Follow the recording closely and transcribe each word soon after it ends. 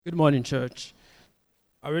Good morning, church.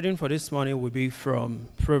 Our reading for this morning will be from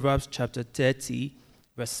Proverbs chapter 30,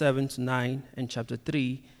 verse 7 to 9, and chapter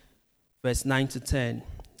 3, verse 9 to 10.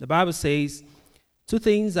 The Bible says, "Two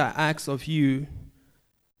things I ask of you,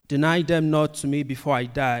 deny them not to me before I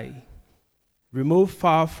die. Remove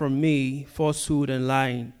far from me falsehood and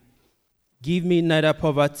lying. Give me neither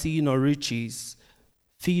poverty nor riches.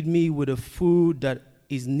 Feed me with the food that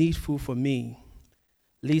is needful for me,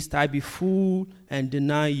 lest I be fool and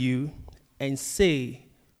deny you, and say,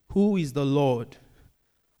 Who is the Lord?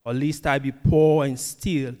 Or lest I be poor and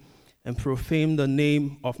steal, and profane the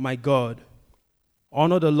name of my God.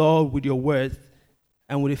 Honor the Lord with your wealth,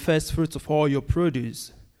 and with the first fruits of all your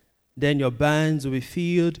produce. Then your barns will be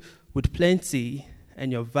filled with plenty,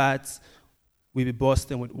 and your vats will be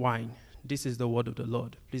bursting with wine." This is the word of the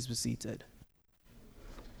Lord. Please be seated.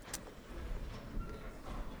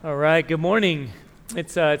 All right, good morning.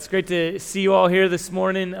 It's great to see you all here this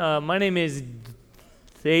morning. My name is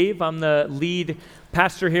Dave. I'm the lead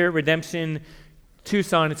pastor here at Redemption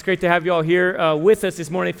Tucson. It's great to have you all here with us this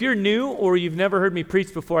morning. If you're new or you've never heard me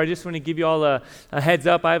preach before, I just want to give you all a heads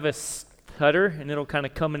up. I have a stutter, and it'll kind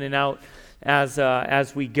of come in and out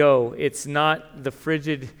as we go. It's not the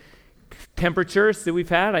frigid temperatures that we've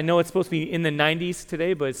had. I know it's supposed to be in the 90s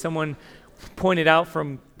today, but someone pointed out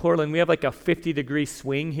from Portland, we have like a 50-degree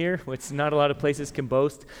swing here, which not a lot of places can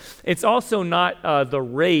boast. It's also not the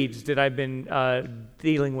rage that I've been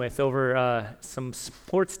dealing with over some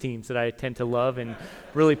sports teams that I tend to love and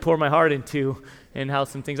really pour my heart into, and how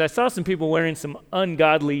some things. I saw some people wearing some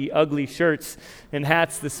ungodly, ugly shirts and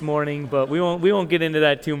hats this morning, but we won't get into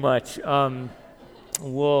that too much.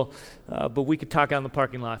 But we could talk out in the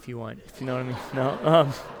parking lot if you want, if you know what I mean.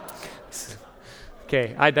 No.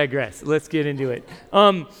 Okay, I digress. Let's get into it.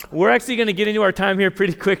 We're actually going to get into our time here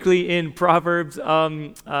pretty quickly in Proverbs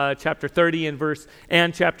chapter 30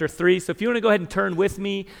 and chapter 3. So if you want to go ahead and turn with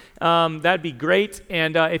me, that'd be great.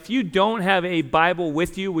 And if you don't have a Bible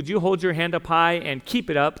with you, would you hold your hand up high and keep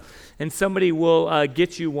it up, and somebody will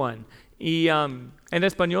get you one. Y en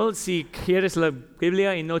español, si quieres la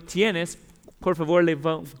Biblia y no tienes, por favor,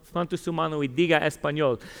 levanta su mano y diga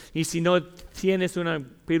español. Y si no tienes una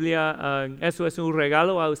Biblia, eso es un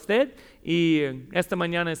regalo a usted. Y esta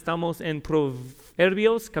mañana estamos en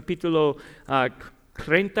Proverbios, capítulo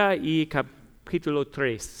 30 y capítulo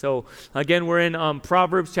 3. So again, we're in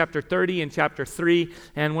Proverbs chapter 30 and chapter 3,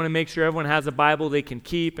 and want to make sure everyone has a Bible they can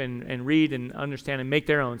keep and read and understand and make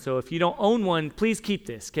their own. So if you don't own one, please keep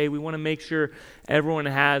this, okay? We want to make sure everyone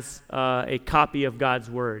has a copy of God's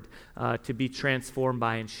Word to be transformed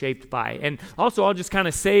by and shaped by. And also, I'll just kind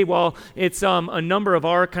of say, while it's a number of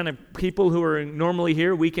our kind of people who are normally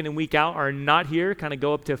here week in and week out are not here, kind of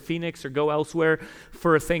go up to Phoenix or go elsewhere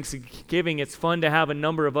for Thanksgiving, it's fun to have a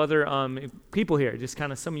number of other people here. Just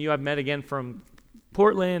kind of some of you I've met again from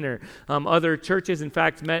Portland or other churches. In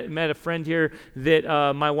fact, met a friend here that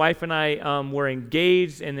my wife and I were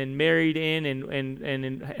engaged and then married in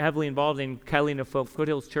and heavily involved in Catalina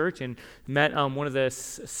Foothills Church, and met one of the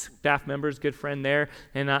staff members, good friend there.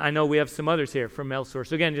 And I know we have some others here from elsewhere.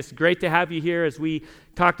 So again, just great to have you here. As we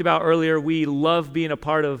talked about earlier, we love being a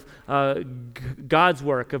part of God's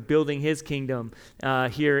work of building His kingdom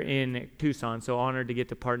here in Tucson. So honored to get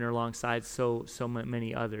to partner alongside so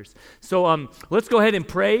many others. So let's go ahead and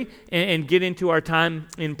pray and get into our time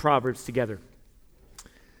in Proverbs together.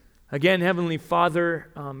 Again, Heavenly Father,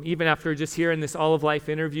 even after just hearing this All of Life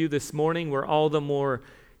interview this morning, we're all the more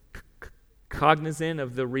cognizant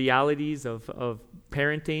of the realities of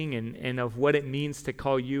parenting and of what it means to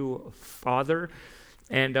call you Father.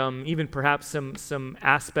 And even perhaps some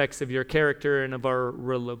aspects of your character and of our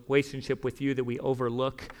relationship with you that we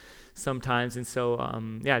overlook sometimes. And so,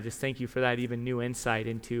 just thank you for that even new insight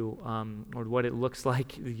into or what it looks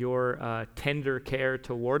like, your tender care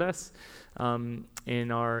toward us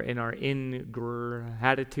in our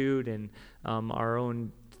ingratitude and our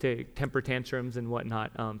own temper tantrums and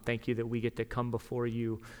whatnot. Thank you that we get to come before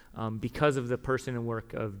you because of the person and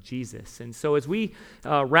work of Jesus. And so as we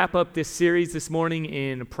wrap up this series this morning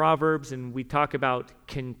in Proverbs, and we talk about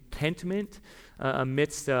contentment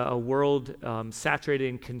amidst a world saturated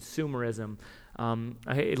in consumerism,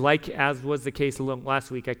 like as was the case last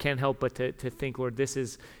week, I can't help but to think, Lord, this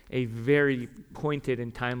is a very pointed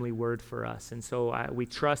and timely word for us. And so we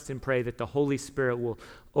trust and pray that the Holy Spirit will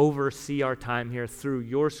oversee our time here through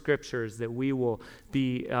your scriptures, that we will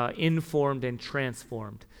be informed and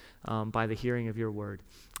transformed by the hearing of your word.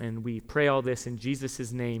 And we pray all this in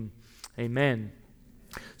Jesus' name. Amen.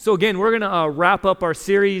 So again, we're going to wrap up our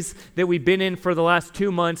series that we've been in for the last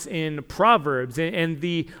 2 months in Proverbs. And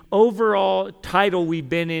the overall title we've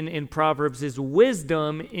been in Proverbs is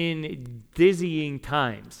Wisdom in Dizzying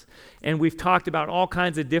Times. And we've talked about all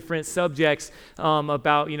kinds of different subjects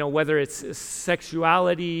about, whether it's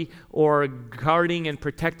sexuality or guarding and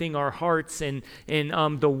protecting our hearts and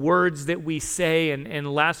the words that we say.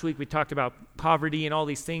 And last week we talked about poverty and all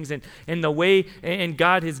these things and the way, and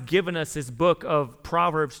God has given us this book of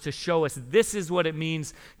Proverbs to show us this is what it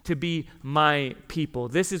means to be my people.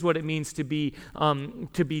 This is what it means to be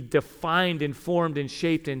defined and formed and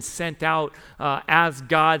shaped and sent out as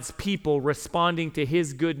God's people, responding to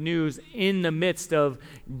his good news in the midst of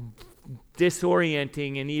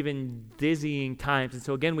disorienting and even dizzying times. And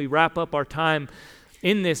so again, we wrap up our time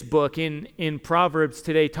in this book in Proverbs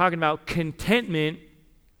today, talking about contentment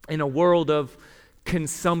in a world of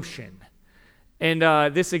consumption. And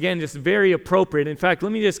this, again, just very appropriate. In fact,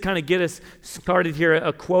 let me just kind of get us started here.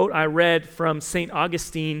 A quote I read from St.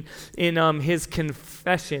 Augustine in his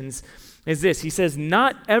Confessions is this. He says,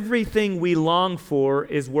 "Not everything we long for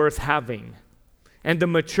is worth having, and the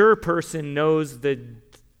mature person knows the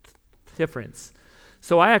difference."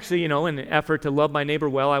 So I actually, in an effort to love my neighbor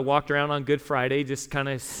well, I walked around on Good Friday just kind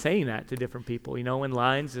of saying that to different people, in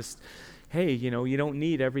lines, just, hey, you don't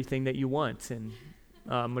need everything that you want. And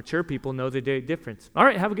mature people know the difference. All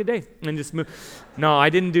right, have a good day. And just move. No, I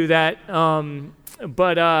didn't do that.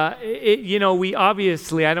 But we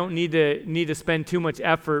obviously, I don't need to spend too much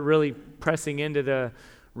effort really pressing into the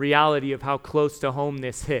reality of how close to home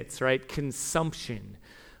this hits, right? Consumption.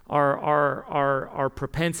 Our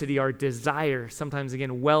propensity, our desire, sometimes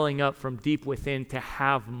again welling up from deep within to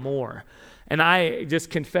have more. And I just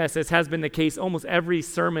confess, as has been the case almost every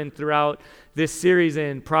sermon throughout this series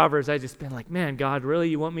in Proverbs, I've just been like, man, God, really?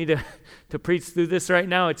 You want me to preach through this right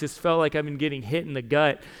now? It just felt like I've been getting hit in the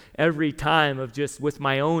gut every time of just with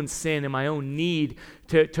my own sin and my own need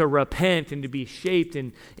to repent and to be shaped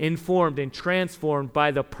and informed and transformed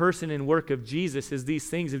by the person and work of Jesus, as these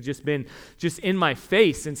things have just been just in my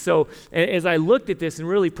face. And so as I looked at this and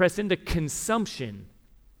really pressed into consumption,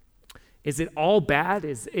 is it all bad?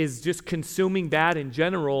 Is just consuming bad in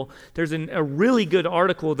general? There's a really good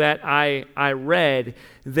article that I read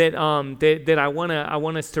that I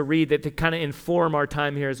want us to read that to kind of inform our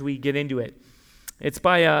time here as we get into it. It's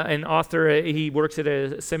by an author. He works at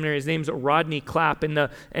a seminary. His name's Rodney Clapp, and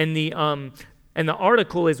the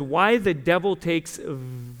article is "Why the Devil Takes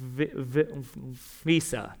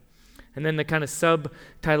Visa," and then the kind of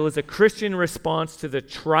subtitle is "A Christian Response to the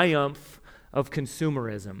Triumph of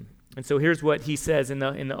Consumerism." And so here's what he says in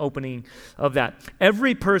the opening of that.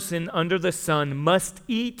 "Every person under the sun must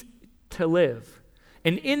eat to live.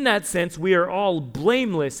 And in that sense, we are all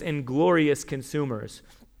blameless and glorious consumers,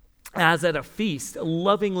 as at a feast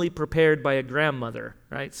lovingly prepared by a grandmother,"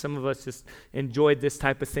 right? Some of us just enjoyed this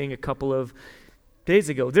type of thing a couple of days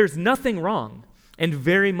ago. "There's nothing wrong and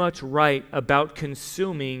very much right about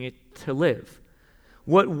consuming it to live.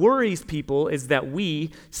 What worries people is that we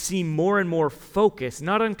seem more and more focused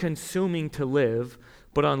not on consuming to live,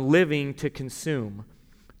 but on living to consume.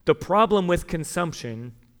 The problem with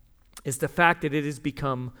consumption is the fact that it has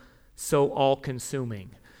become so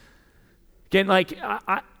all-consuming." Again, like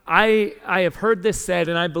I have heard this said,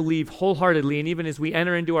 and I believe wholeheartedly, and even as we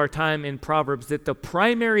enter into our time in Proverbs, that the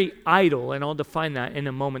primary idol, and I'll define that in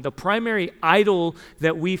a moment, the primary idol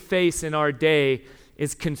that we face in our day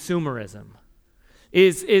is consumerism.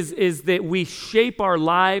 Is that we shape our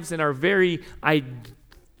lives and our very identity,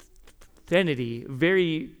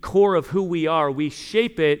 very core of who we are. We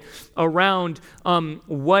shape it around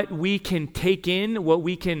what we can take in,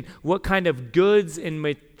 what kind of goods and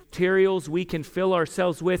materials we can fill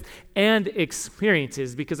ourselves with, and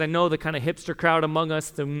experiences. Because I know the kind of hipster crowd among us,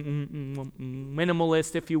 the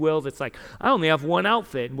minimalist, if you will, that's like, I only have one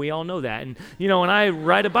outfit, and we all know that. And and I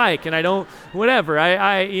ride a bike, and I don't, whatever.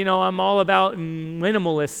 I'm all about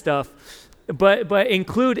minimalist stuff, but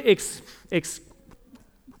include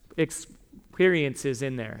experiences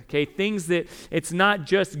in there, okay? Things that it's not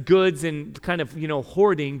just goods and kind of,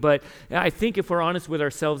 hoarding, but I think if we're honest with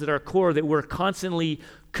ourselves at our core, that we're constantly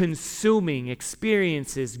consuming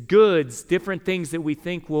experiences, goods, different things that we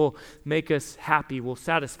think will make us happy, will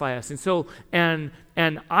satisfy us. And so an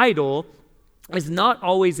idol is not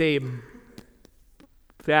always a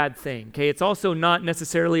bad thing, okay? It's also not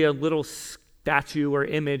necessarily a little statue or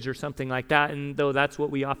image or something like that, and though that's what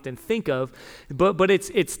we often think of, but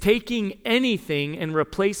it's taking anything and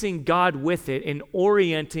replacing God with it and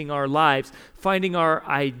orienting our lives, finding our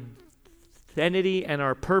identity and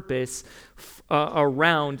our purpose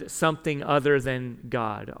around something other than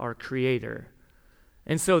God, our Creator.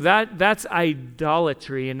 And so that's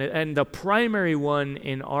idolatry. And the primary one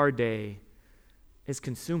in our day is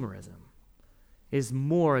consumerism. Is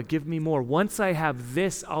more, give me more. Once I have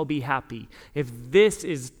this, I'll be happy. If this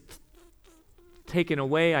is taken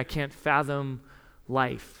away, I can't fathom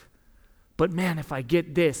life. But man, if I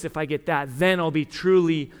get this, if I get that, then I'll be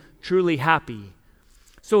truly, truly happy.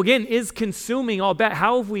 So again, is consuming all bad?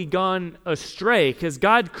 How have we gone astray? Because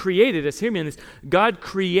God created us, hear me on this, God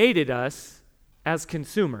created us as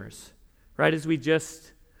consumers, right? As we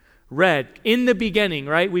just read. In the beginning,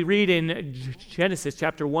 right? We read in Genesis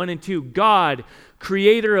chapter 1 and 2, God,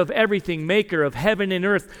 creator of everything, maker of heaven and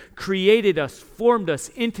earth, created us, formed us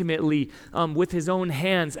intimately with his own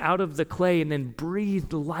hands out of the clay, and then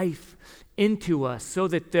breathed life into us, so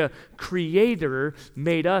that the creator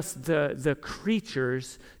made us, the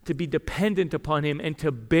creatures, to be dependent upon him and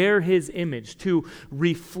to bear his image, to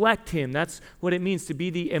reflect him. That's what it means to be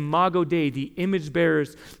the imago Dei, the image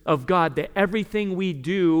bearers of God, that everything we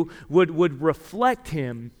do would reflect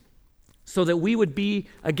him, so that we would be,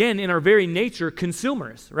 again, in our very nature,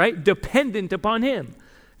 consumers, right? Dependent upon him.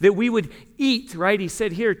 That we would eat, right? He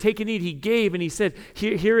said, here, take and eat. He gave, and he said,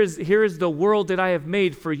 here is the world that I have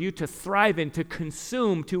made for you to thrive in, to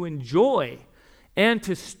consume, to enjoy, and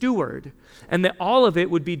to steward. And that all of it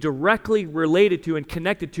would be directly related to and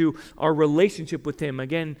connected to our relationship with him.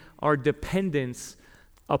 Again, our dependence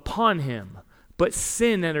upon him. But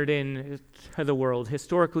sin entered into the world,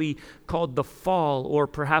 historically called the fall, or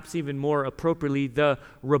perhaps even more appropriately, the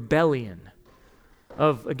rebellion.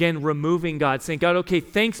 Of, again, removing God, saying, God, okay,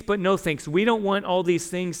 thanks, but no thanks. We don't want all these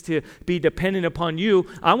things to be dependent upon you.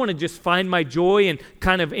 I want to just find my joy and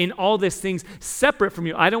kind of in all these things separate from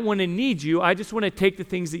you. I don't want to need you. I just want to take the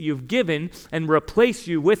things that you've given and replace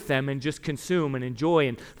you with them and just consume and enjoy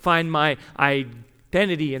and find my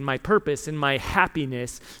identity and my purpose and my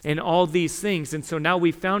happiness and all these things. And so now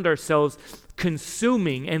we found ourselves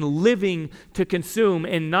consuming and living to consume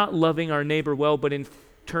and not loving our neighbor well, but in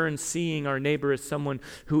turn seeing our neighbor as someone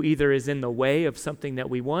who either is in the way of something that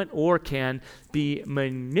we want or can be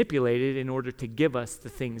manipulated in order to give us the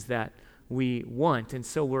things that we want. And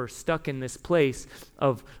so we're stuck in this place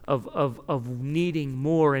of needing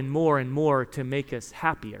more and more and more to make us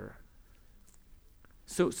happier.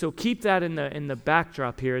 So keep that in the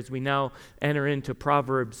backdrop here as we now enter into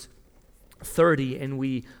Proverbs 30 and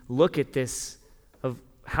we look at this of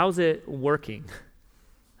how's it working?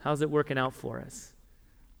 How's it working out for us?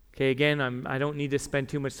 Okay, again, I don't need to spend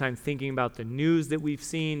too much time thinking about the news that we've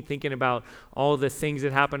seen, thinking about all the things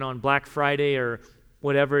that happen on Black Friday or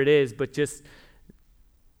whatever it is, but just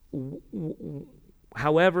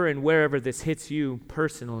however and wherever this hits you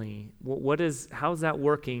personally, how's that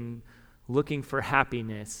working, looking for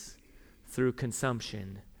happiness through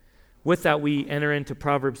consumption? With that, we enter into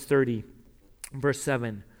Proverbs 30, verse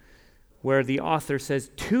 7, where the author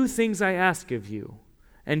says, 2 things I ask of you,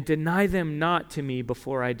 and deny them not to me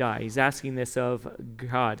before I die. He's asking this of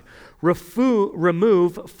God.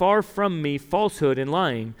 Remove far from me falsehood and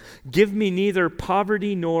lying. Give me neither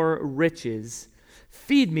poverty nor riches.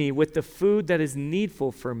 Feed me with the food that is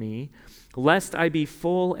needful for me, lest I be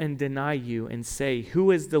full and deny you and say,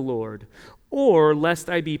 who is the Lord? Or lest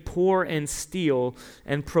I be poor and steal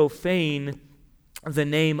and profane the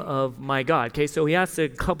name of my God. Okay, so he asks a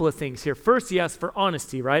couple of things here. First, he asks for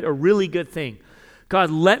honesty, right? A really good thing. God,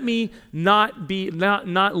 let me not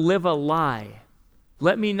live a lie.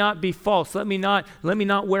 Let me not be false. Let me not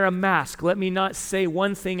wear a mask. Let me not say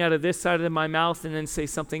one thing out of this side of my mouth and then say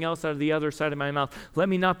something else out of the other side of my mouth. Let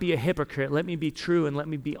me not be a hypocrite. Let me be true and let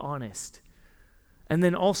me be honest. And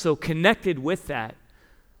then also connected with that,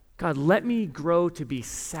 God, let me grow to be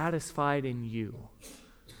satisfied in you.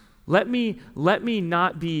 Let me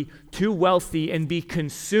not be too wealthy and be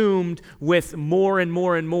consumed with more and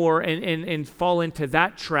more and more and fall into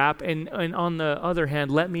that trap. And on the other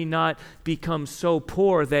hand, let me not become so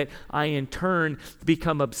poor that I in turn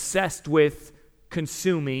become obsessed with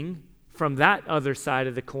consuming from that other side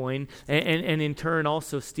of the coin and in turn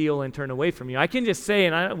also steal and turn away from you. I can just say,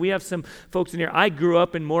 and we have some folks in here, I grew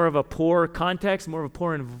up in more of a poor context, more of a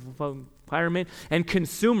poor environment, and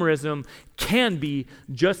consumerism can be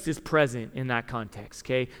just as present in that context,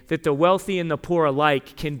 okay? That the wealthy and the poor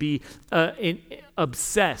alike can be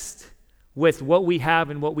obsessed with what we have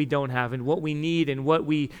and what we don't have and what we need and what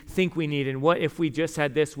we think we need and what if we just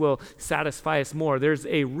had this will satisfy us more. There's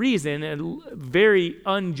a reason, and very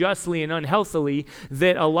unjustly and unhealthily,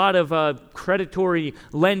 that a lot of predatory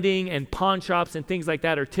lending and pawn shops and things like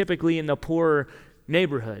that are typically in the poorer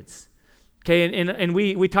neighborhoods. Okay, and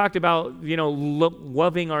we talked about,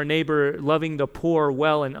 loving our neighbor, loving the poor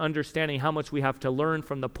well, and understanding how much we have to learn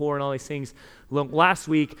from the poor and all these things last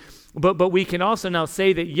week. But we can also now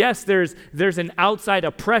say that, yes, there's an outside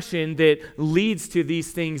oppression that leads to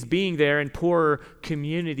these things being there in poorer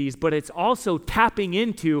communities, but it's also tapping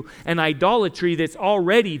into an idolatry that's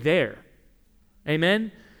already there.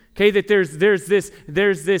 Amen? Okay, that there's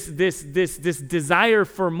this desire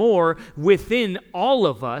for more within all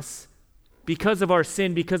of us, because of our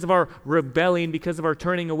sin, because of our rebellion, because of our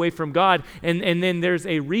turning away from God. And then there's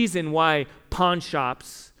a reason why pawn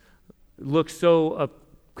shops look so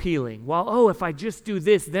appealing. Well, if I just do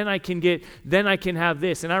this, then I can have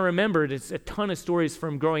this. And I remembered it's a ton of stories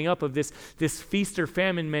from growing up of this feast or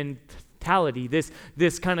famine mentality,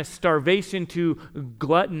 this kind of starvation to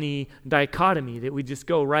gluttony dichotomy that we just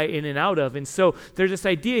go right in and out of. And so there's this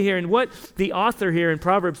idea here, and what the author here in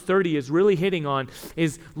Proverbs 30 is really hitting on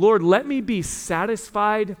is, Lord, let me be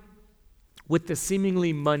satisfied with the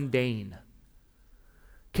seemingly mundane.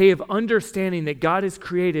 Okay, of understanding that God has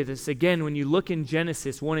created us. Again, when you look in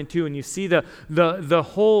Genesis 1 and 2 and you see the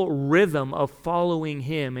whole rhythm of following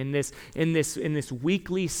Him in this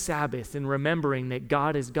weekly Sabbath, and remembering that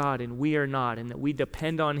God is God and we are not, and that we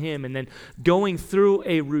depend on Him, and then going through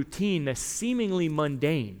a routine that's seemingly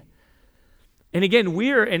mundane. And again,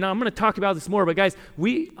 and I'm going to talk about this more, but guys,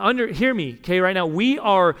 hear me, okay, right now, we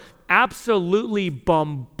are absolutely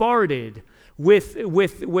bombarded with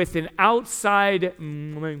an outside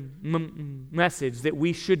message that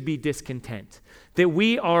we should be discontent, that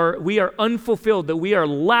we are unfulfilled, that we are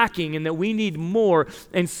lacking, and that we need more,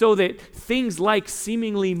 and so that things like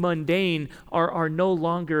seemingly mundane are no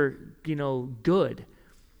longer good.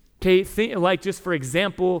 Okay, like just for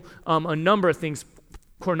example, a number of things.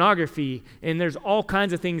 Pornography, and there's all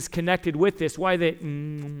kinds of things connected with this, why that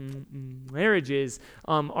marriages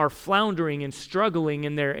are floundering and struggling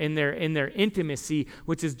in their intimacy,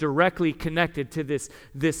 which is directly connected to this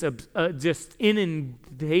just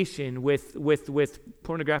inundation with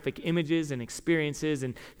pornographic images and experiences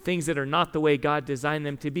and things that are not the way God designed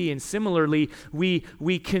them to be. And similarly,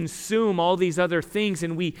 we consume all these other things,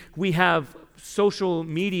 and we have social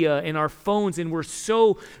media in our phones, and we're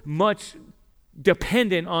so much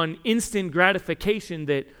dependent on instant gratification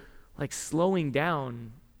that, like, slowing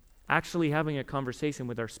down, actually having a conversation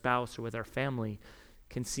with our spouse or with our family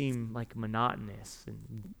can seem like monotonous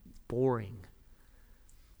and boring.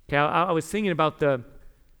 Okay, I was thinking about the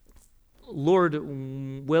Lord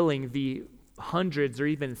willing, the hundreds or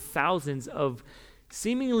even thousands of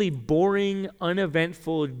seemingly boring,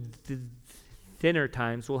 uneventful dinner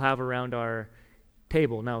times we'll have around our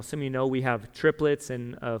table. Now, some of you know we have triplets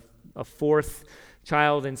and a fourth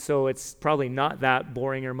child, and so it's probably not that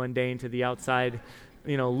boring or mundane to the outside,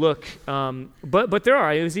 look. But there are.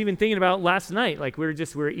 I was even thinking about last night, like we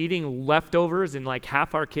were eating leftovers, and like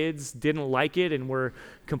half our kids didn't like it, and were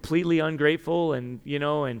completely ungrateful, and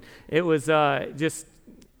and it was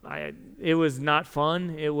it was not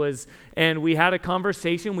fun. And we had a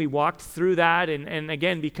conversation. We walked through that, and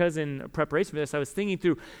again, because in preparation for this, I was thinking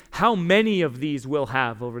through how many of these we'll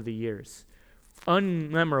have over the years.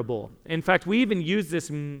 Unmemorable. In fact, we even use this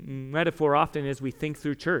metaphor often as we think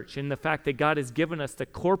through church, and the fact that God has given us the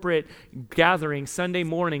corporate gathering Sunday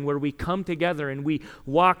morning where we come together and we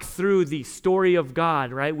walk through the story of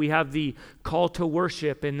God, right? We have the call to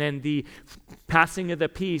worship, and then the passing of the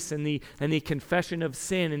peace, and the confession of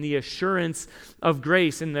sin, and the assurance of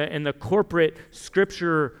grace, and the corporate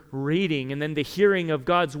scripture reading, and then the hearing of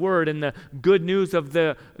God's word, and the good news of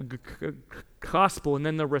the gospel, and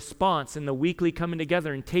then the response, and the weekly coming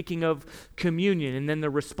together and taking of communion, and then the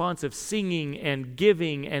response of singing and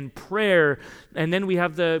giving and prayer, and then we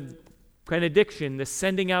have the benediction, the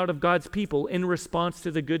sending out of God's people in response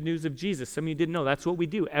to the good news of Jesus. Some of you didn't know that's what we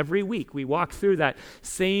do every week. We walk through that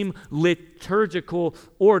same liturgical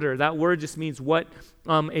order. That word just means what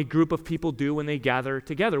a group of people do when they gather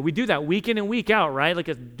together. We do that week in and week out, right? Like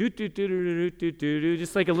a do,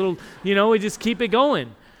 just like a little, we just keep it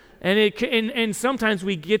going. And sometimes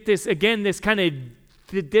we get this kind of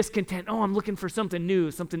discontent. Oh, I'm looking for something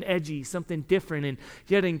new, something edgy, something different. And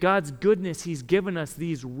yet in God's goodness, He's given us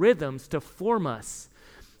these rhythms to form us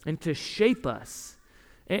and to shape us.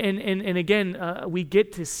 And again, we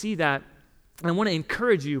get to see that. I want to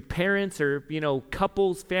encourage you, parents or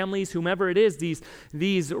couples, families, whomever it is,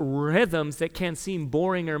 these rhythms that can seem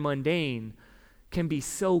boring or mundane can be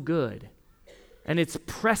so good. And it's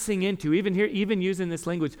pressing into, even using this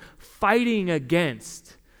language, fighting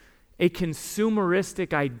against a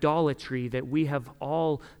consumeristic idolatry that we have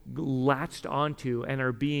all latched onto and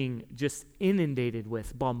are being just inundated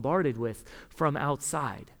with, bombarded with from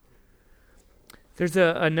outside. There's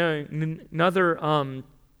another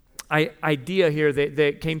idea here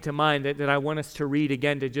that came to mind that I want us to read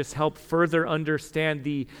again to just help further understand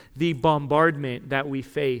the bombardment that we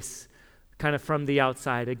face kind of from the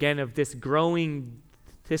outside, again, of this growing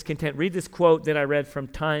discontent. Read this quote that I read from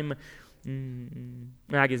Time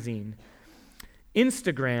magazine.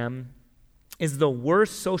 Instagram is the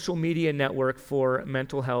worst social media network for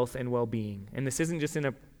mental health and well-being. And this isn't just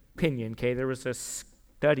an opinion, okay? There was a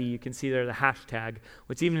study, you can see there the hashtag,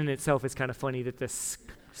 which even in itself is kind of funny that this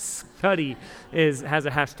study has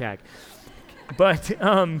a hashtag. But,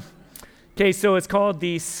 okay, so it's called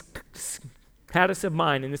the Status of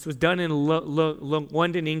Mind, and this was done in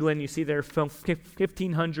London, England. You see there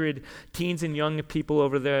 1,500 teens and young people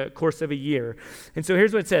over the course of a year. And so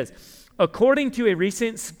here's what it says. According to a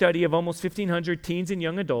recent study of almost 1,500 teens and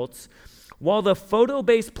young adults, while the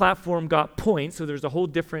photo-based platform got points, so there's a whole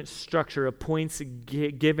different structure of points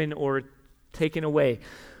given or taken away.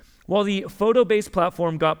 While the photo-based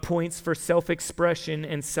platform got points for self-expression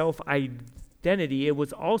and self-identity, it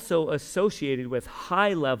was also associated with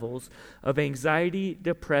high levels of anxiety,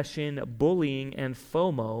 depression, bullying, and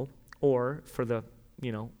FOMO, or for the,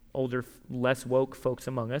 older, less woke folks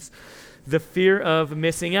among us, the fear of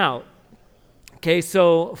missing out. Okay,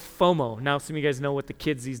 so FOMO. Now some of you guys know what the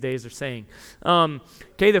kids these days are saying.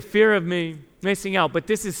 Okay, the fear of missing out. But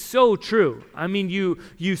this is so true. I mean,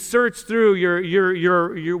 you search through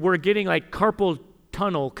we're getting like carpal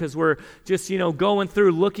tunnel because we're just going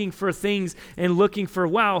through looking for things and looking for,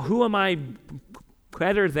 wow, who am I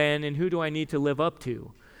better than and who do I need to live up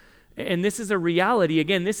to? And this is a reality.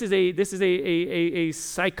 Again, this is a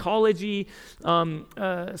psychological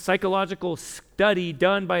study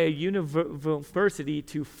done by a university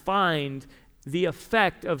to find the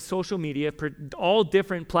effect of social media, all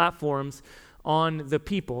different platforms, on the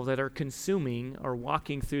people that are consuming or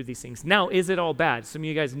walking through these things. Now, is it all bad? Some of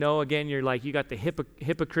you guys know, again, you're like, you got the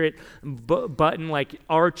hypocrite button, like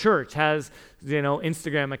our church has,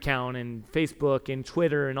 Instagram account and Facebook and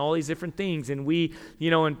Twitter and all these different things. And we,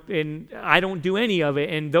 and I don't do any of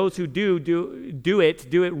it. And those who do it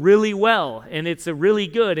really well. And it's a really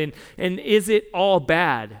good. And is it all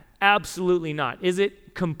bad? Absolutely not. Is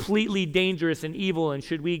it completely dangerous and evil, and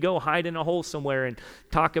should we go hide in a hole somewhere and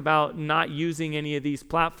talk about not using any of these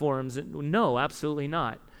platforms? No, absolutely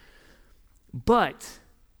not. But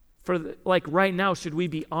right now, should we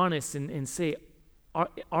be honest and say,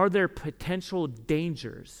 are there potential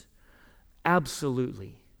dangers?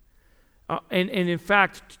 Absolutely. And in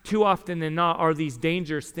fact, too often than not, are these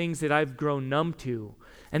dangers things that I've grown numb to.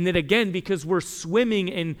 And that again, because we're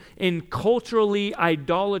swimming in culturally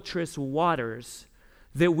idolatrous waters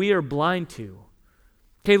that we are blind to.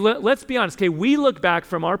 Okay, let's be honest. Okay, we look back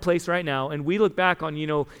from our place right now, and we look back on,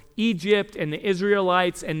 Egypt and the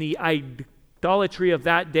Israelites and the idolatry of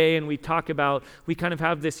that day, and we kind of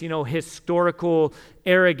have this, historical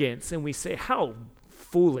arrogance, and we say, how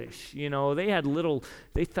foolish.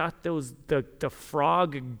 They thought the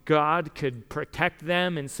frog god could protect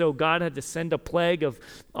them, and so God had to send a plague of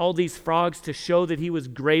all these frogs to show that he was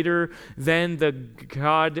greater than the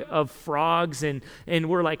god of frogs, and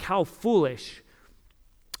we're like, how foolish.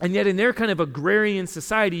 And yet in their kind of agrarian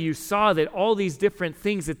society, you saw that all these different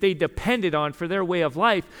things that they depended on for their way of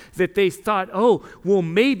life, that they thought, oh, well,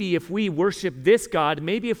 maybe if we worship this God,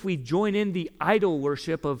 maybe if we join in the idol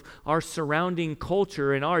worship of our surrounding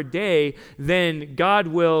culture in our day, then God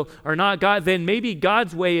will, or not God, then maybe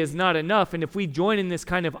God's way is not enough. And if we join in this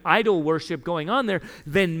kind of idol worship going on there,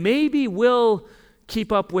 then maybe we'll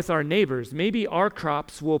keep up with our neighbors. Maybe our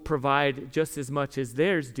crops will provide just as much as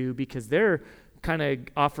theirs do because they're kind of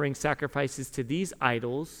offering sacrifices to these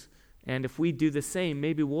idols, and if we do the same,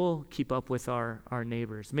 maybe we'll keep up with our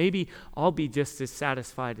neighbors. Maybe I'll be just as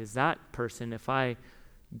satisfied as that person if I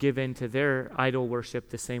give in to their idol worship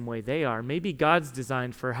the same way they are. Maybe God's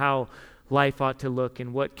design for how life ought to look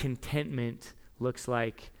and what contentment looks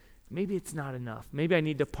like, maybe it's not enough. Maybe I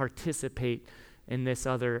need to participate in this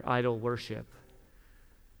other idol worship.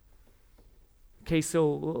 Okay,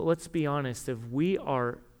 so let's be honest. If we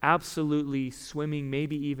are absolutely swimming,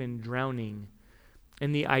 maybe even drowning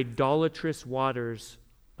in the idolatrous waters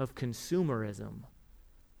of consumerism,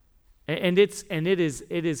 and it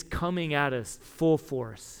is coming at us full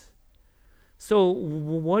force. So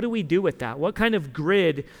what do we do with that? What kind of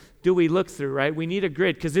grid do we look through, right? We need a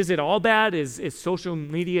grid, because is it all bad? Is social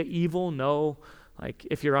media evil? No. Like,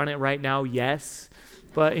 if you're on it right now, yes.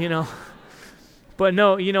 But, But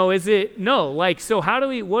no, is it? No. Like, so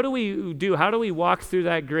what do we do? How do we walk through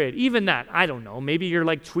that grid? Even that, I don't know. Maybe you're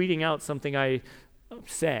like tweeting out something I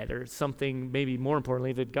said, or something maybe more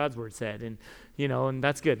importantly that God's word said. And, and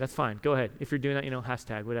that's good. That's fine. Go ahead. If you're doing that,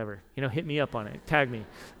 hashtag, whatever. Hit me up on it. Tag me.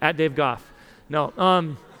 @ Dave Goff.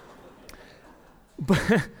 No.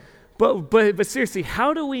 But seriously,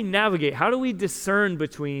 how do we navigate? How do we discern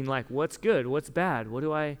between like what's good, what's bad?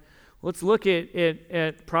 Let's look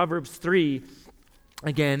at Proverbs 3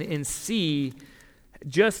 again and see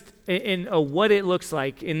just in what it looks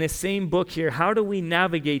like in this same book here. How do we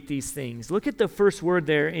navigate these things? Look at the first word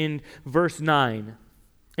there in verse 9.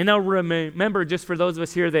 And now remember, just for those of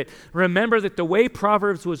us here remember that the way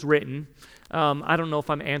Proverbs was written, I don't know if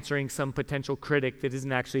I'm answering some potential critic that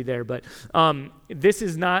isn't actually there, but this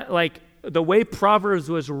is not like the way Proverbs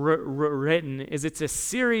was written is it's a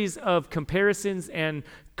series of comparisons and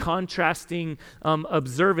contrasting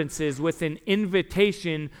observances with an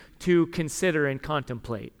invitation to consider and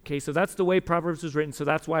contemplate. Okay, so that's the way Proverbs was written. So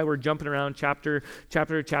that's why we're jumping around chapter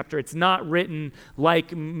to chapter. It's not written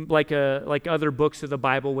like other books of the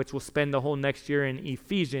Bible, which we'll spend the whole next year in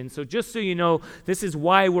Ephesians. So just so you know, this is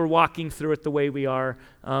why we're walking through it the way we are.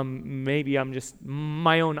 Maybe I'm just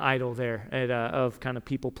my own idol there of kind of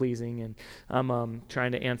people pleasing, and I'm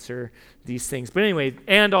trying to answer these things. But anyway,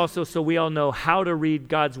 and also so we all know how to read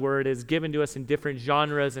God's word is given to us in different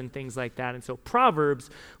genres and things like that. And so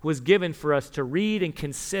Proverbs was given for us to read and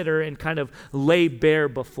consider and kind of lay bare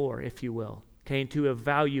before, if you will, okay, and to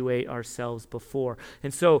evaluate ourselves before.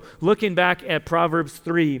 And so looking back at Proverbs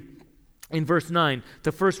 3 in verse 9,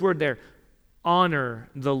 the first word there, honor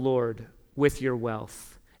the Lord with your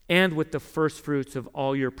wealth and with the first fruits of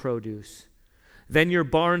all your produce. Then your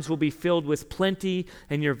barns will be filled with plenty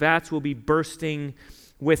and your vats will be bursting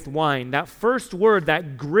with wine. That first word,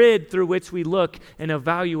 that grid through which we look and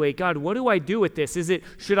evaluate, God, what do I do with this?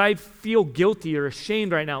 Should I feel guilty or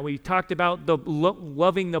ashamed right now? We talked about the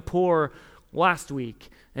loving the poor last week.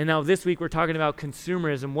 And now this week we're talking about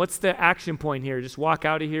consumerism. What's the action point here? Just walk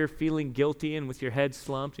out of here feeling guilty and with your head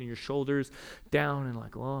slumped and your shoulders down and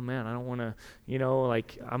like, oh man, I don't want to,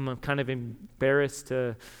 I'm kind of embarrassed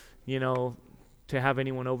to have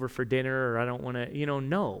anyone over for dinner, or I don't want to,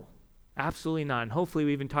 no. Absolutely not. And hopefully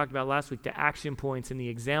we even talked about last week the action points and the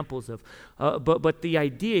examples of, but the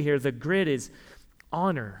idea here, the grid is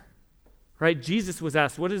honor, right? Jesus was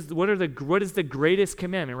asked, what is the greatest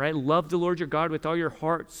commandment, right? Love the Lord your God with all your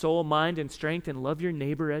heart, soul, mind, and strength, and love your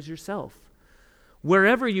neighbor as yourself.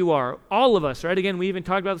 Wherever you are, all of us, right? Again, we even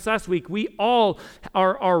talked about this last week. We all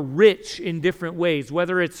are rich in different ways,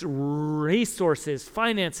 whether it's resources,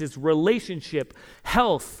 finances, relationship,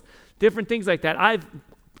 health, different things like that.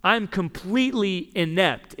 I'm completely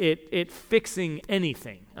inept at fixing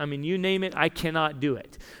anything. I mean, you name it, I cannot do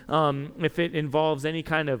it. If it involves any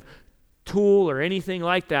kind of tool or anything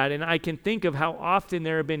like that. And I can think of how often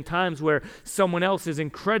there have been times where someone else is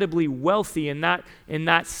incredibly wealthy in that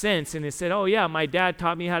sense, and has said, oh yeah, my dad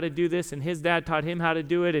taught me how to do this, and his dad taught him how to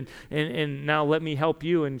do it, and now let me help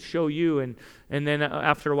you and show you. And then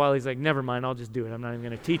after a while he's like, never mind, I'll just do it. I'm not even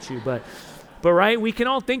going to teach you. But right, we can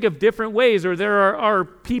all think of different ways, or there are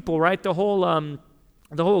people, right? The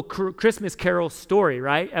whole Christmas Carol story,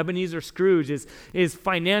 right? Ebenezer Scrooge is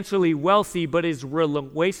financially wealthy, but is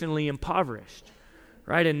relationally impoverished,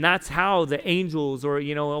 right? And that's how the angels, or,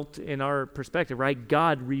 in our perspective, right?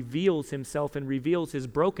 God reveals himself and reveals his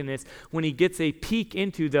brokenness when he gets a peek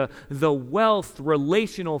into the wealth,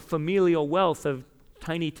 relational, familial wealth of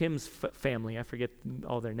Tiny Tim's family. I forget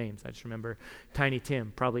all their names. I just remember Tiny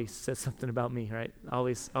Tim probably says something about me, right?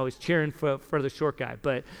 Always cheering for the short guy.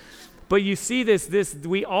 But you see this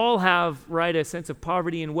we all have, right, a sense of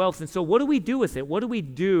poverty and wealth. And so what do we do with it? What do we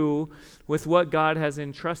do with what God has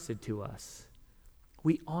entrusted to us?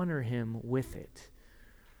 We honor him with it.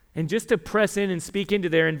 And just to press in and speak into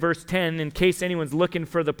there in verse 10, in case anyone's looking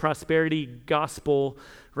for the prosperity gospel,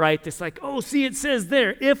 right? It's like, oh, see, it says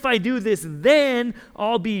there, if I do this, then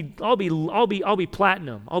I'll be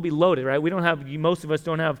platinum. I'll be loaded, right? Most of us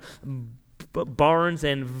don't have barns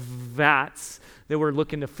and vats that we're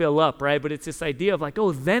looking to fill up, right? But it's this idea of like,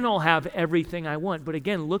 oh, then I'll have everything I want. But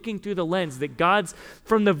again, looking through the lens that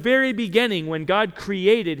from the very beginning, when God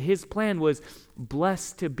created, his plan was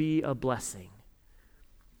blessed to be a blessing.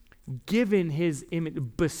 Given his image,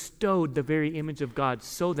 bestowed the very image of God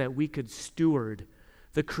so that we could steward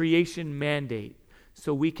the creation mandate,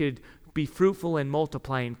 so we could be fruitful and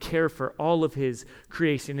multiply and care for all of his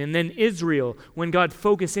creation. And then Israel, when God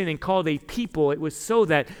focused in and called a people, it was so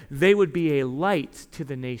that they would be a light to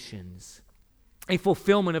the nations. A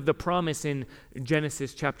fulfillment of the promise in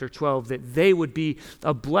Genesis chapter 12 that they would be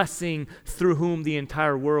a blessing through whom the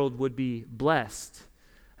entire world would be blessed.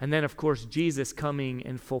 And then, of course, Jesus coming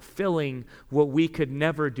and fulfilling what we could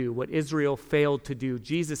never do, what Israel failed to do.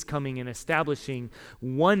 Jesus coming and establishing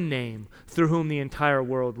one name through whom the entire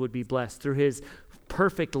world would be blessed, through his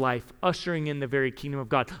perfect life, ushering in the very kingdom of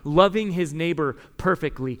God, loving his neighbor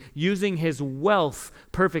perfectly, using his wealth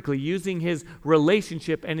perfectly, using his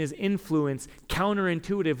relationship and his influence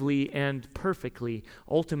counterintuitively and perfectly,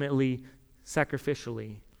 ultimately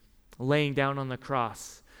sacrificially, laying down on the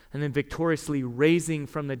cross, and then victoriously raising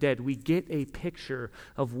from the dead. We get a picture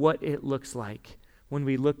of what it looks like when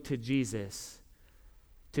we look to Jesus,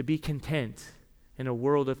 to be content in a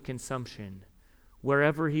world of consumption.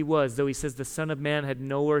 Wherever he was, though he says the Son of Man had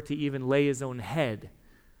nowhere to even lay his own head,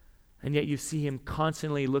 and yet you see him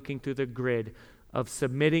constantly looking through the grid of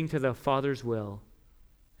submitting to the Father's will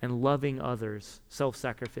and loving others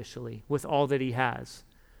self-sacrificially with all that he has.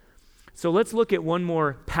 So let's look at one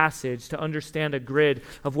more passage to understand a grid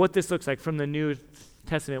of what this looks like from the New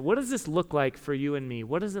Testament. What does this look like for you and me?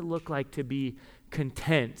 What does it look like to be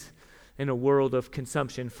content in a world of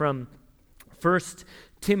consumption? From 1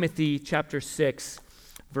 Timothy chapter 6,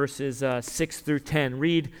 verses 6 through 10.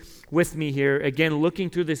 Read with me here, again, looking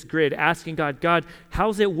through this grid, asking God,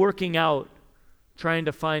 how's it working out trying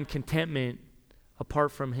to find contentment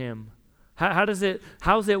apart from him? How's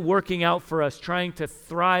it working out for us trying to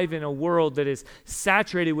thrive in a world that is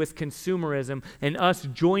saturated with consumerism, and us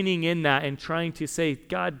joining in that and trying to say,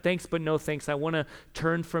 God, thanks but no thanks. I want to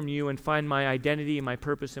turn from you and find my identity and my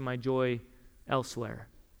purpose and my joy elsewhere.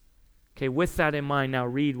 Okay, with that in mind, now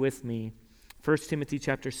read with me 1 Timothy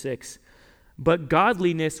chapter 6. But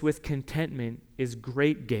godliness with contentment is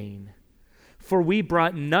great gain. For we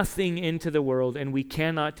brought nothing into the world, and we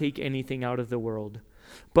cannot take anything out of the world.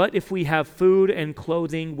 But if we have food and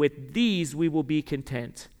clothing, with these we will be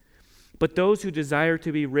content. But those who desire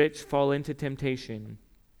to be rich fall into temptation,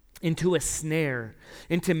 into a snare,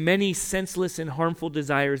 into many senseless and harmful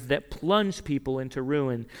desires that plunge people into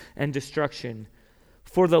ruin and destruction.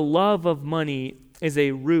 For the love of money is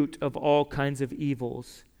a root of all kinds of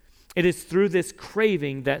evils. It is through this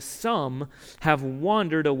craving that some have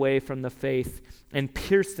wandered away from the faith and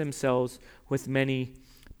pierced themselves with many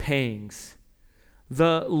pangs.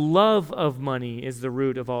 The love of money is the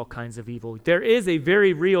root of all kinds of evil. There is a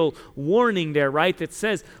very real warning there, right? That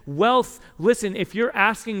says wealth, listen, if you're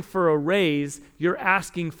asking for a raise, you're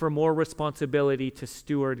asking for more responsibility to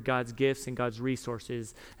steward God's gifts and God's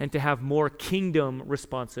resources and to have more kingdom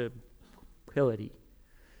responsibility.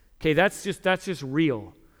 Okay, that's just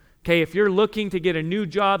real. Okay, if you're looking to get a new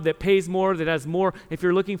job that pays more, that has more, if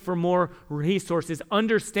you're looking for more resources,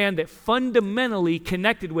 understand that fundamentally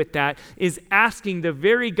connected with that is asking the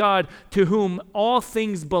very God to whom all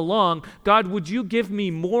things belong, God, would you give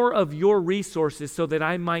me more of your resources so that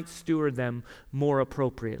I might steward them more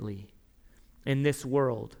appropriately in this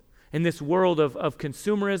world? In this world of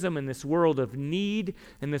consumerism, in this world of need,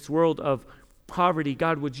 in this world of poverty,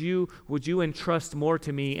 God, would you entrust more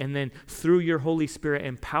to me, and then through your Holy Spirit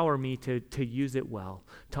empower me to use it well,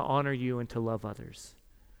 to honor you and to love others.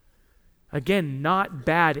 Again, not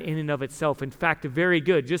bad in and of itself. In fact, very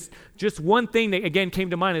good. Just one thing that again came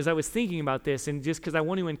to mind as I was thinking about this, and just because I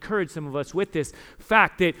want to encourage some of us with this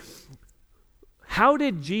fact that how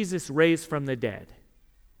did Jesus raise from the dead?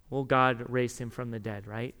 Well, God raised him from the dead,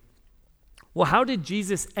 right? Well, how did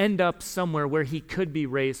Jesus end up somewhere where he could be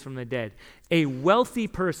raised from the dead? A wealthy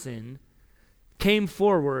person came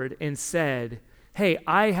forward and said, hey,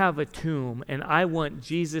 I have a tomb and I want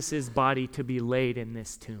Jesus' body to be laid in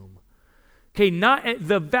this tomb. Okay,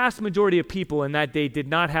 the vast majority of people in that day did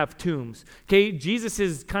not have tombs. Okay,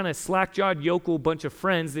 Jesus' kind of slack-jawed yokel bunch of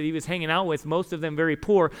friends that he was hanging out with, most of them very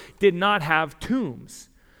poor, did not have tombs.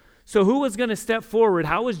 So who was going to step forward?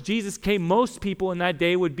 How was Jesus came? Most people in that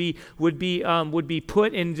day would be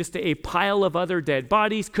put in just a pile of other dead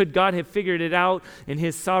bodies. Could God have figured it out in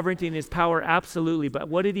his sovereignty and his power? Absolutely. But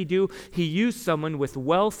what did he do? He used someone with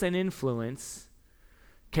wealth and influence,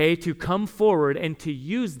 okay, to come forward and to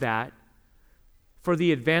use that for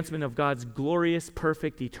the advancement of God's glorious,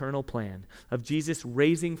 perfect, eternal plan of Jesus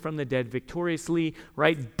raising from the dead victoriously,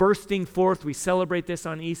 right? Bursting forth. We celebrate this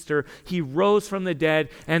on Easter. He rose from the dead,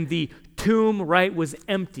 and the tomb, right, was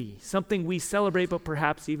empty. Something we celebrate but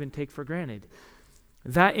perhaps even take for granted.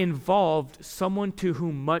 That involved someone to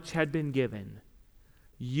whom much had been given,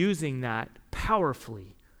 using that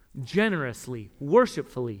powerfully, generously,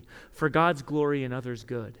 worshipfully for God's glory and others'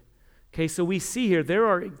 good. Okay, so we see here there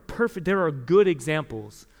are good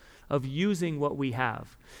examples of using what we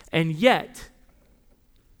have. And yet,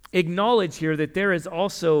 acknowledge here that there is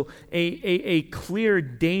also a clear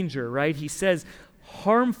danger, right? He says,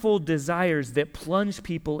 harmful desires that plunge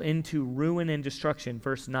people into ruin and destruction.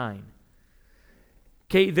 Verse 9.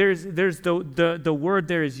 Okay, there's the word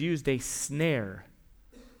there is used, a snare,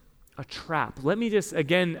 a trap. Let me just,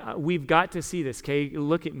 again, we've got to see this, okay?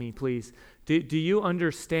 Look at me, please. Do you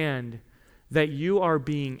understand that you are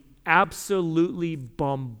being absolutely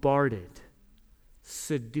bombarded,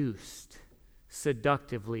 seduced,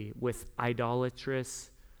 seductively with idolatrous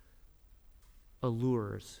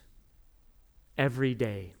allures every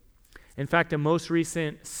day? In fact, a most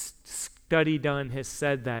recent study done has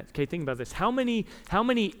said that, okay, think about this. How many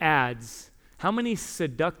ads, how many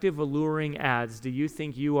seductive, alluring ads do you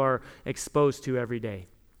think you are exposed to every day?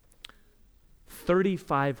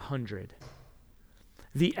 3,500.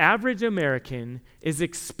 The average American is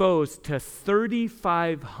exposed to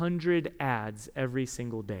 3,500 ads every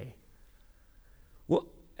single day. Well,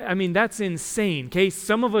 I mean, that's insane, okay?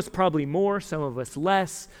 Some of us probably more, some of us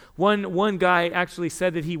less. One guy actually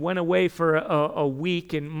said that he went away for a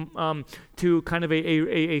week and to kind of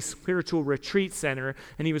a spiritual retreat center,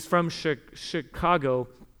 and he was from Chicago.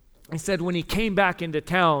 He said when he came back into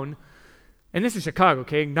town, and this is Chicago,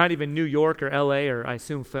 okay, not even New York or LA or I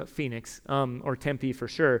assume Phoenix or Tempe for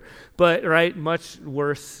sure, but right, much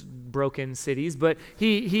worse broken cities. But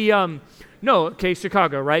Chicago,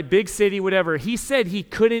 right, big city, whatever. He said he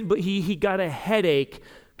couldn't, but he got a headache.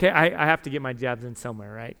 Okay, I have to get my jabs in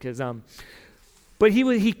somewhere, right? But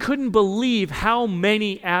he couldn't believe how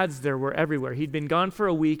many ads there were everywhere. He'd been gone for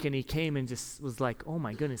a week and he came and just was like, oh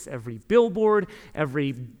my goodness, every billboard,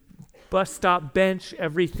 every bus stop bench,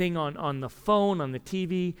 everything on the phone, on the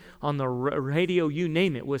TV, on the radio, you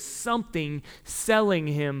name it, was something selling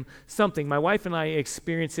him something. My wife and I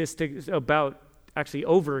experienced this about actually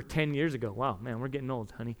over 10 years ago. Wow, man, we're getting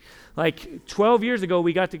old, honey. Like 12 years ago,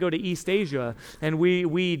 we got to go to East Asia, and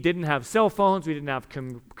we didn't have cell phones, we didn't have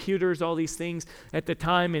computers, all these things at the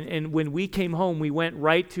time. And when we came home, we went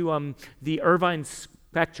right to the Irvine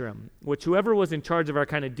Spectrum, which whoever was in charge of our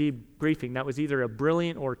kind of debriefing, that was either a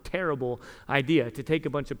brilliant or terrible idea to take a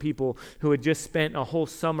bunch of people who had just spent a whole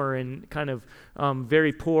summer in kind of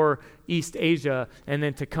very poor East Asia and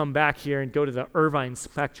then to come back here and go to the Irvine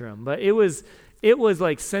Spectrum. But it was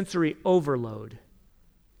like sensory overload.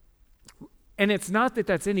 And it's not that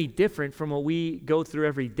that's any different from what we go through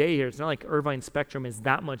every day here. It's not like Irvine Spectrum is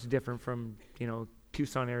that much different from,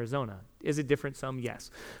 Tucson, Arizona. Is it different? Some,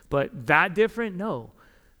 yes. But that different? No.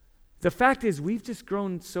 The fact is, we've just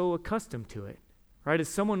grown so accustomed to it, right? As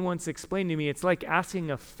someone once explained to me, it's like asking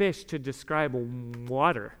a fish to describe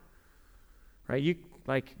water, right?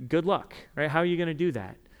 Good luck, right? How are you going to do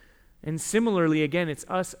that? And similarly, again, it's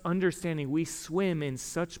us understanding we swim in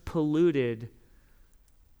such polluted,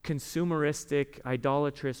 consumeristic,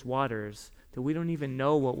 idolatrous waters that we don't even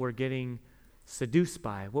know what we're getting seduced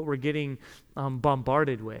by, what we're getting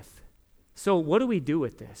bombarded with. So what do we do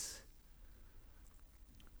with this?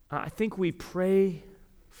 I think we pray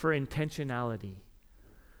for intentionality.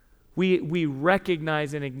 We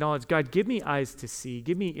recognize and acknowledge, God, give me eyes to see,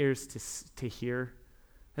 give me ears to hear.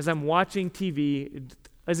 As I'm watching TV,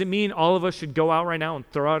 does it mean all of us should go out right now and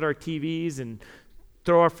throw out our TVs and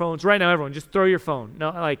throw our phones? Right now, everyone, just throw your phone.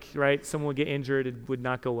 No, right, someone would get injured, it would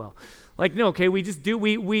not go well. No, okay, we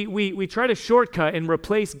try to shortcut and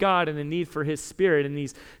replace God and the need for his spirit in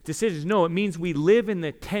these decisions. No, it means we live in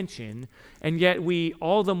the tension, and yet we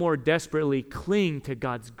all the more desperately cling to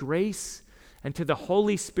God's grace and to the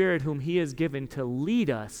Holy Spirit whom he has given to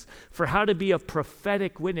lead us for how to be a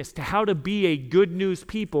prophetic witness, to how to be a good news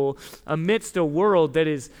people amidst a world that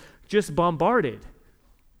is just bombarded.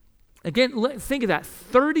 Again, think of that,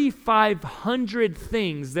 3,500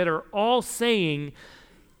 things that are all saying,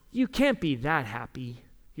 you can't be that happy.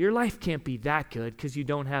 Your life can't be that good because you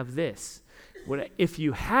don't have this. If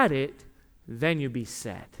you had it, then you'd be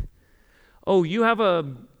set. Oh, you have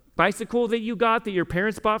a bicycle that you got that your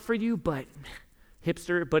parents bought for you, but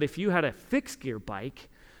hipster, but if you had a fixed gear bike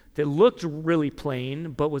that looked really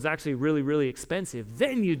plain but was actually really, really expensive,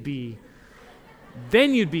 then you'd be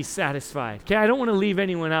satisfied. Okay, I don't want to leave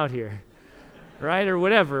anyone out here. Right, or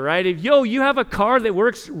whatever, right? If, you have a car that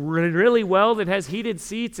works really well, that has heated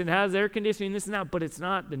seats and has air conditioning, this and that, but it's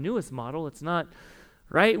not the newest model. It's not,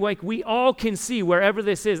 right? Like we all can see wherever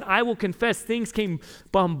this is. I will confess things came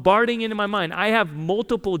bombarding into my mind. I have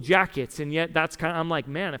multiple jackets, and yet I'm like,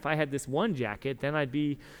 man, if I had this one jacket, then I'd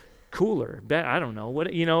be cooler. I don't know.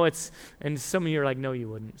 And some of you are like, no, you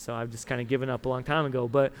wouldn't. So I've just kind of given up a long time ago,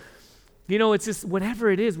 but it's just whatever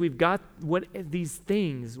it is, we've got these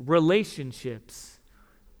things, relationships,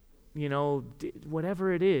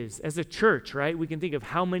 whatever it is. As a church, right, we can think of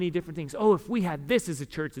how many different things. Oh, if we had this as a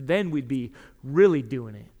church, then we'd be really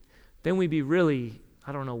doing it. then we'd be really,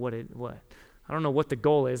 I don't know what the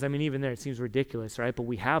goal is. I mean, even there it seems ridiculous, right? But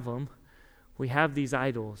we have them. We have these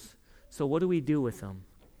idols. So what do we do with them?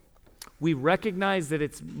 We recognize that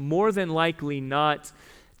it's more than likely not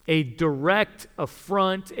a direct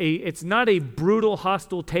affront, it's not a brutal,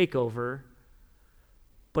 hostile takeover,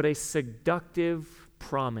 but a seductive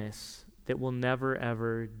promise that will never,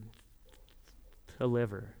 ever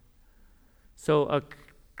deliver. So a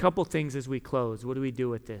couple things as we close. What do we do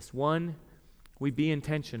with this? One, we be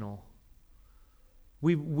intentional.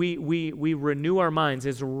 We renew our minds.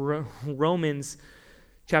 As Romans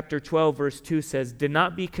chapter 12, verse 2 says, "Do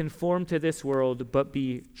not be conformed to this world, but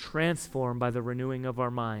be transformed by the renewing of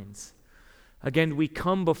our minds." Again, we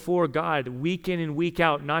come before God week in and week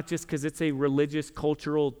out, not just because it's a religious,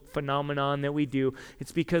 cultural phenomenon that we do.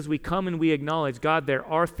 It's because we come and we acknowledge, God, there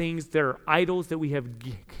are idols that we have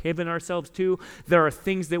given ourselves to. There are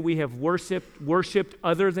things that we have worshipped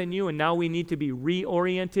other than you, and now we need to be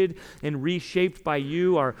reoriented and reshaped by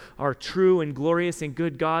you, our true and glorious and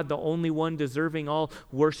good God, the only one deserving all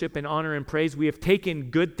worship and honor and praise. We have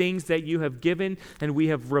taken good things that you have given, and we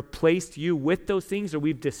have replaced you with those things, or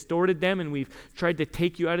we've distorted them, and we've tried to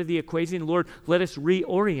take you out of the equation. Lord, let us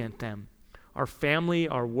reorient them. Our family,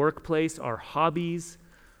 our workplace, our hobbies,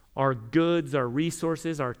 our goods, our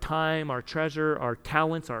resources, our time, our treasure, our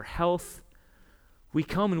talents, our health. We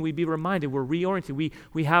come and we be reminded, we're reoriented.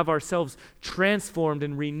 We have ourselves transformed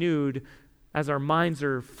and renewed as our minds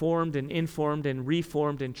are formed and informed and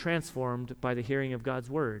reformed and transformed by the hearing of God's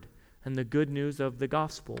word and the good news of the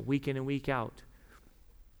gospel week in and week out.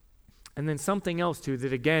 And then something else too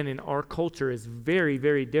that again in our culture is very,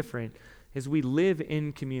 very different is we live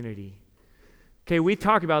in community. Okay, we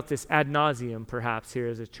talk about this ad nauseum perhaps here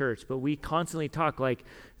as a church, but we constantly talk like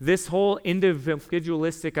this whole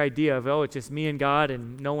individualistic idea of, oh, it's just me and God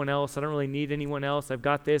and no one else. I don't really need anyone else. I've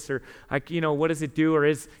got this, or what does it do? Or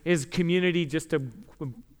is community just a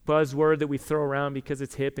buzzword that we throw around because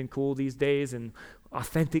it's hip and cool these days? And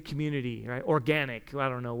authentic community, right? Organic. I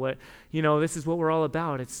don't know what, this is what we're all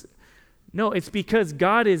about. It's because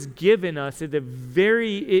God has given us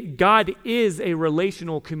God is a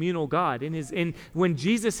relational, communal God. When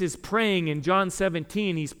Jesus is praying in John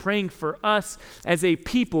 17, he's praying for us as a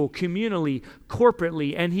people, communally,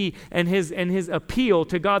 corporately, and his appeal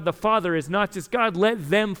to God the Father is not just, God, let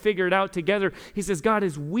them figure it out together. He says, God,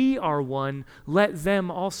 as we are one, let them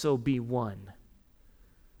also be one.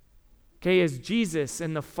 Okay, as Jesus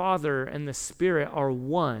and the Father and the Spirit are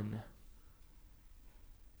one,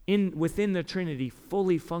 within the Trinity,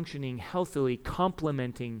 fully functioning, healthily,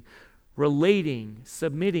 complementing, relating,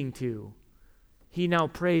 submitting to, he now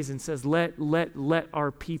prays and says, let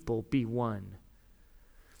our people be one.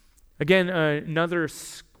 Again, another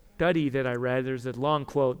study that I read, there's a long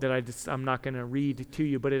quote that I'm not going to read to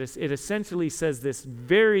you, but it essentially says this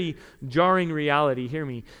very jarring reality, hear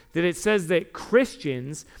me, that it says that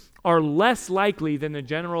Christians are less likely than the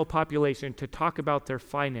general population to talk about their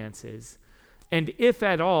finances, and if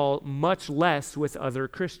at all, much less with other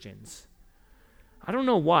Christians. I don't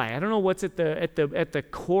know why. I don't know what's at the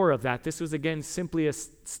core of that. This was, again, simply a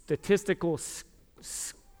statistical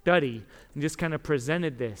study and just kind of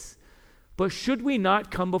presented this. But should we not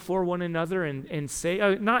come before one another and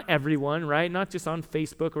say, not everyone, right? Not just on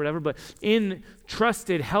Facebook or whatever, but in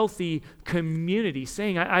trusted, healthy community,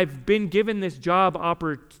 saying, I've been given this job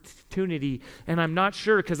opportunity, and I'm not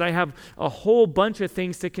sure because I have a whole bunch of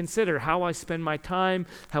things to consider: how I spend my time,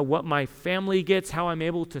 what my family gets, how I'm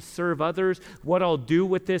able to serve others, what I'll do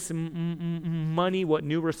with this money, what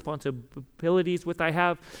new responsibilities will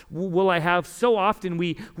I have. So often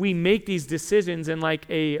we make these decisions in like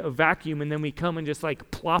a vacuum, and then we come and just like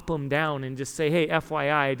plop them down and just say, hey,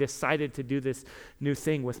 FYI, I decided to do this new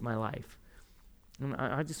thing with my life. And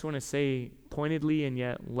I just want to say pointedly and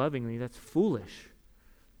yet lovingly, that's foolish.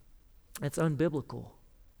 That's unbiblical.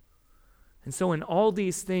 And so in all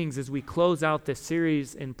these things, as we close out this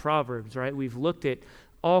series in Proverbs, right, we've looked at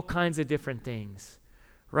all kinds of different things,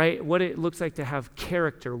 right? What it looks like to have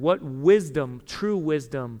character, what wisdom, true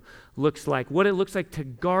wisdom looks like, what it looks like to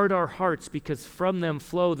guard our hearts because from them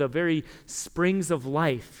flow the very springs of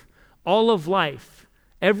life. All of life,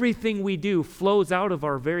 everything we do flows out of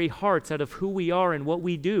our very hearts, out of who we are and what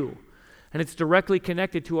we do. And it's directly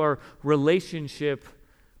connected to our relationship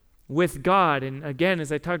with God. And again,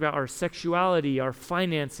 as I talked about, our sexuality, our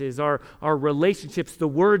finances, our relationships, the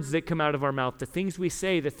words that come out of our mouth, the things we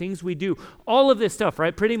say, the things we do, all of this stuff,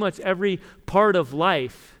 right? Pretty much every part of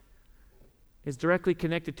life is directly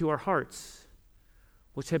connected to our hearts,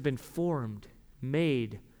 which have been formed,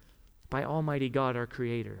 made by Almighty God, our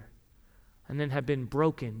Creator, and then have been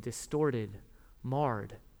broken, distorted,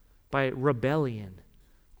 marred by rebellion,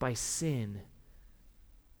 by sin.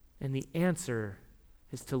 And the answer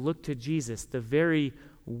is to look to Jesus, the very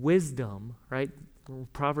wisdom, right?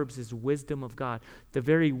 Proverbs is wisdom of God, the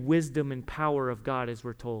very wisdom and power of God, as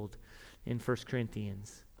we're told in 1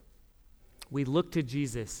 Corinthians. We look to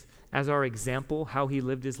Jesus as our example, how he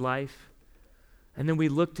lived his life. And then we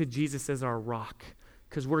look to Jesus as our rock,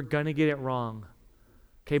 because we're going to get it wrong.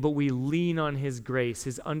 Okay, but we lean on his grace,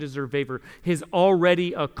 his undeserved favor, his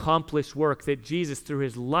already accomplished work that Jesus, through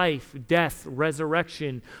his life, death,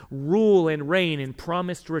 resurrection, rule and reign and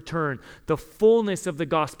promised return, the fullness of the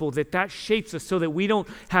gospel, that shapes us so that we don't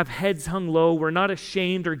have heads hung low. We're not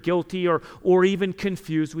ashamed or guilty or even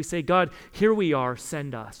confused. We say, God, here we are,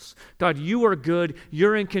 send us. God, you are good.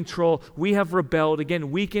 You're in control. We have rebelled.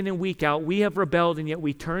 Again, week in and week out, we have rebelled, and yet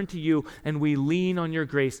we turn to you and we lean on your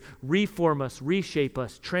grace. Reform us, reshape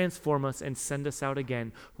us, transform us, and send us out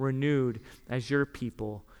again, renewed as your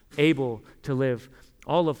people, able to live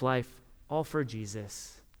all of life, all for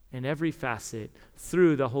Jesus, in every facet,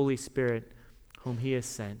 through the Holy Spirit whom he has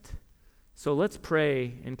sent. So let's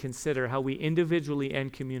pray and consider how we individually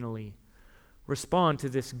and communally respond to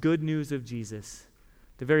this good news of Jesus,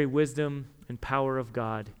 the very wisdom and power of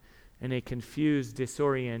God in a confused,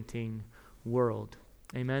 disorienting world.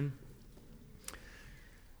 Amen.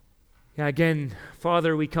 Yeah, again,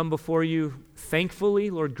 Father, we come before you thankfully,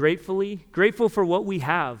 Lord, grateful for what we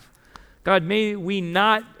have. God, may we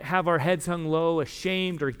not have our heads hung low,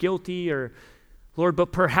 ashamed or guilty, or Lord,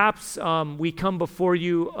 but perhaps we come before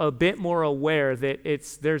you a bit more aware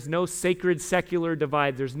that there's no sacred secular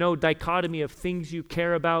divide. There's no dichotomy of things you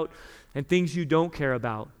care about and things you don't care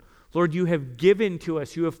about. Lord, you have given to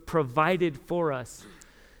us. You have provided for us.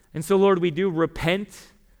 And so, Lord, we do repent.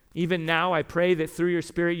 Even now, I pray that through your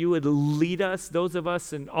Spirit, you would lead us, those of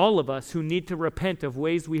us and all of us who need to repent of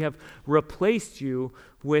ways we have replaced you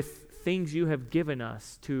with things you have given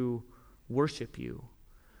us to worship you.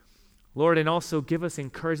 Lord, and also give us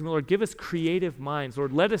encouragement. Lord, give us creative minds.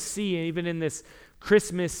 Lord, let us see, even in this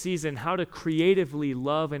Christmas season, how to creatively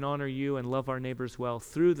love and honor you and love our neighbors well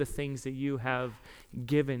through the things that you have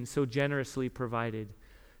given, so generously provided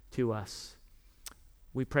to us.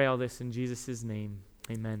 We pray all this in Jesus' name.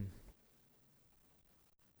 Amen.